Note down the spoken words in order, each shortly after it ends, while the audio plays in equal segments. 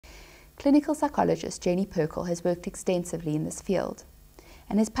clinical psychologist Jenny Perkel has worked extensively in this field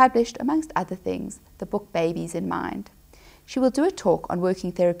and has published, amongst other things, the book Babies in Mind. She will do a talk on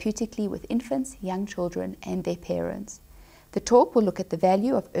working therapeutically with infants, young children and their parents. The talk will look at the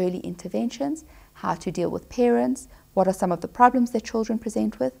value of early interventions, how to deal with parents, what are some of the problems that children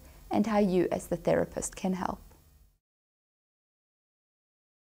present with, and how you as the therapist can help.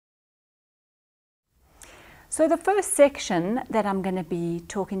 So the first section that I'm going to be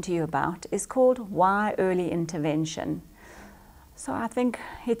talking to you about is called Why Early Intervention. So I think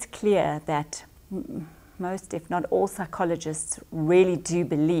it's clear that most, if not all, psychologists really do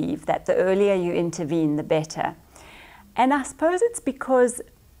believe that the earlier you intervene, the better. And I suppose it's because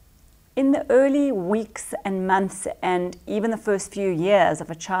in the early weeks and months and even the first few years of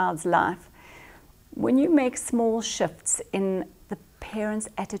a child's life, when you make small shifts in the parents'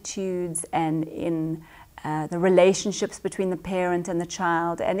 attitudes and in the relationships between the parent and the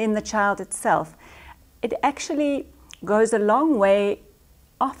child and in the child itself, it actually goes a long way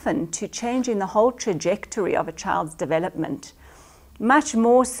often to changing the whole trajectory of a child's development, much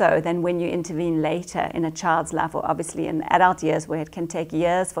more so than when you intervene later in a child's life or obviously in adult years where it can take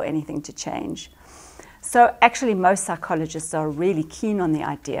years for anything to change. So actually most psychologists are really keen on the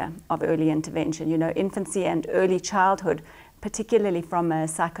idea of early intervention. You know, infancy and early childhood, particularly from a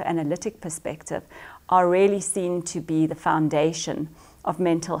psychoanalytic perspective, are really seen to be the foundation of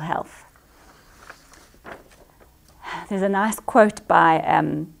mental health. There's a nice quote by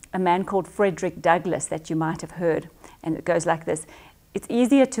a man called Frederick Douglass that you might have heard, and it goes like this: "It's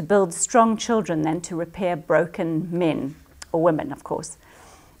easier to build strong children than to repair broken men," or women, of course.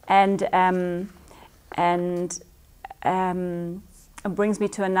 And it brings me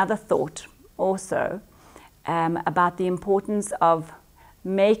to another thought also about the importance of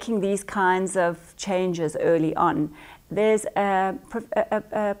making these kinds of changes early on. There's a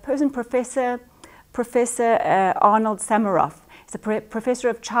person, Professor Arnold Samaroff. He's a professor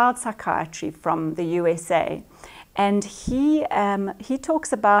of child psychiatry from the USA, and he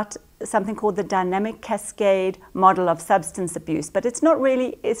talks about something called the dynamic cascade model of substance abuse. But it's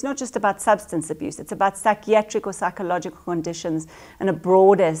not just about substance abuse. It's about psychiatric or psychological conditions on a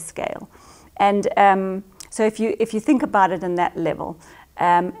broader scale. And so if you think about it in that level,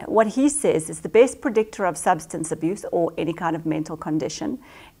 what he says is the best predictor of substance abuse or any kind of mental condition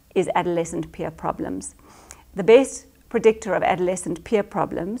is adolescent peer problems. The best predictor of adolescent peer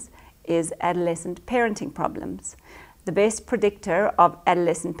problems is adolescent parenting problems. The best predictor of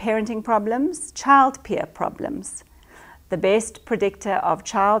adolescent parenting problems, child peer problems. The best predictor of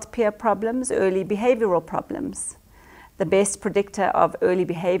child peer problems, early behavioral problems. The best predictor of early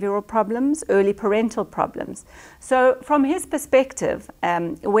behavioral problems, early parental problems. So from his perspective,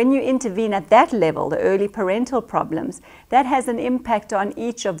 when you intervene at that level, the early parental problems, that has an impact on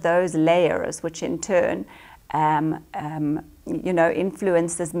each of those layers, which in turn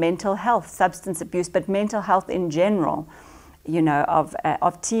influences mental health, substance abuse, but mental health in general,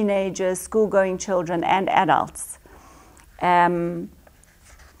 of teenagers, school-going children, and adults. And